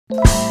Good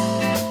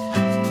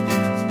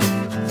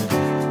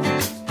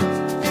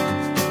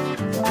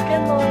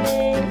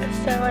morning.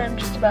 So I am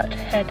just about to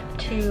head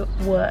to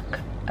work.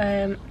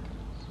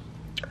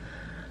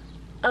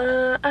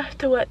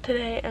 After work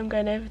today I'm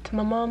going over to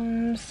my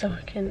mum's so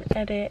I can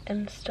edit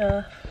and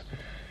stuff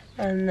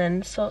and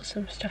then sort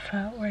some stuff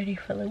out ready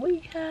for the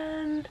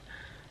weekend.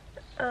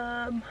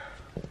 Yeah,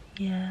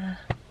 I'm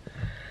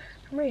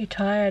really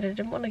tired. I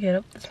didn't want to get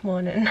up this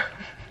morning.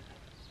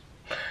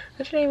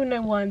 I don't even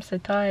know why I'm so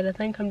tired. I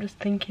think I'm just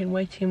thinking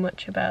way too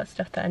much about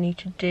stuff that I need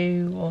to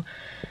do or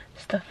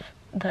stuff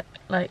that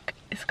like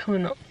is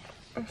coming up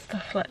and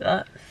stuff like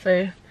that,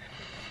 so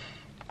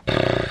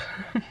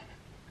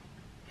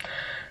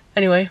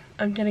anyway,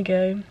 I'm gonna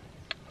go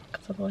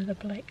because otherwise I'll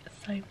be late,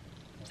 so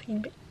see you in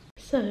a bit.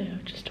 So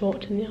I've just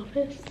walked in the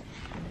office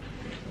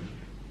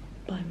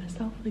by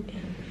myself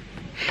again.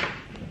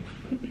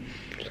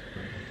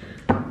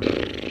 I'm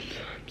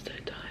so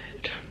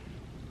tired.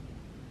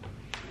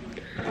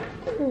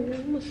 Oh,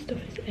 my stuff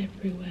is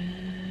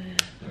everywhere.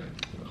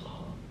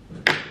 Oh.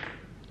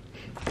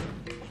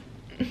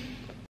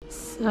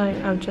 So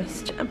I've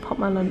just popped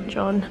my lunch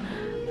on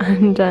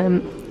and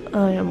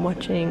I am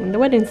watching the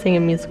Wedding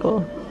Singer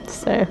musical,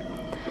 so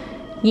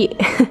yeah.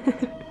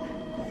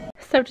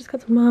 So I've just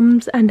got to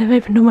mum's and I've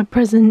opened all my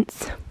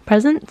presents.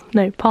 Presents?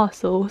 No,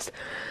 parcels.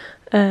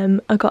 I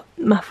got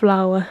my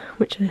flower,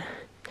 which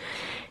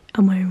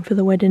I'm wearing for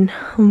the wedding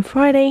on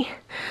Friday.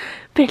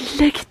 But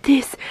look at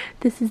this.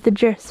 This is the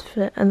dress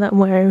that I'm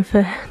wearing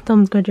for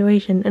Tom's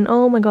graduation. And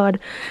oh my god,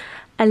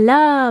 I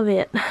love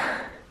it.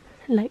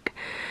 Like,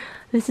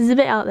 this is a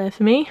bit out there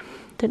for me.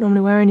 Don't normally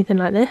wear anything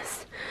like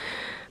this.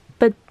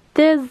 But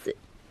there's,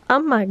 oh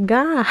my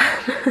god.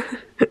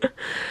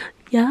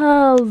 Yes.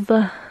 I'm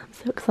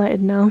so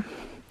excited now.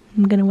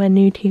 I'm gonna wear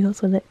nude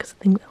heels with it because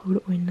I think that would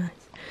look really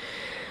nice.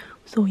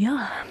 So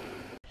yeah.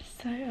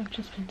 So I've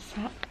just been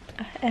sat,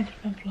 I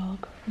edited my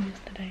vlog from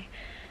yesterday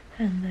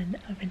and then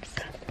I've been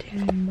sat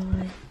doing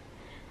my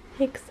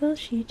Excel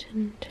sheet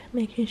and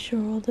making sure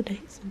all the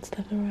dates and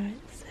stuff are right.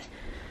 So,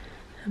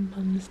 and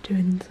mum's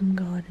doing some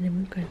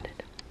gardening with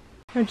Granddad.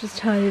 I've just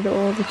tidied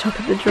all the top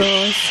of the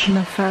drawers and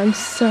I found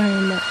so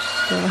much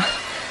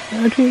stuff.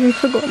 I'd even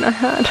forgotten I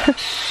had.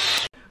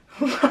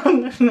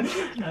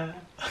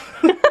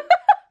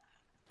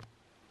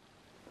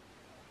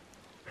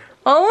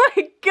 Oh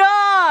my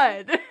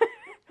god!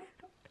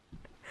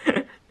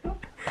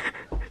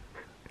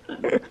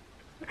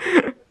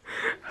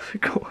 I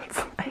forgot what's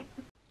like.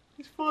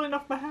 It's falling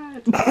off my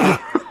head.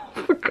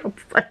 For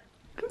God's sake.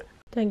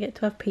 Don't get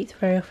to have pizza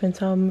very often,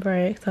 so I'm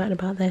very excited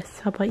about this.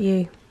 How about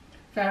you?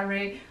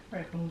 Very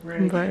hungry.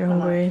 I'm very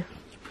hungry.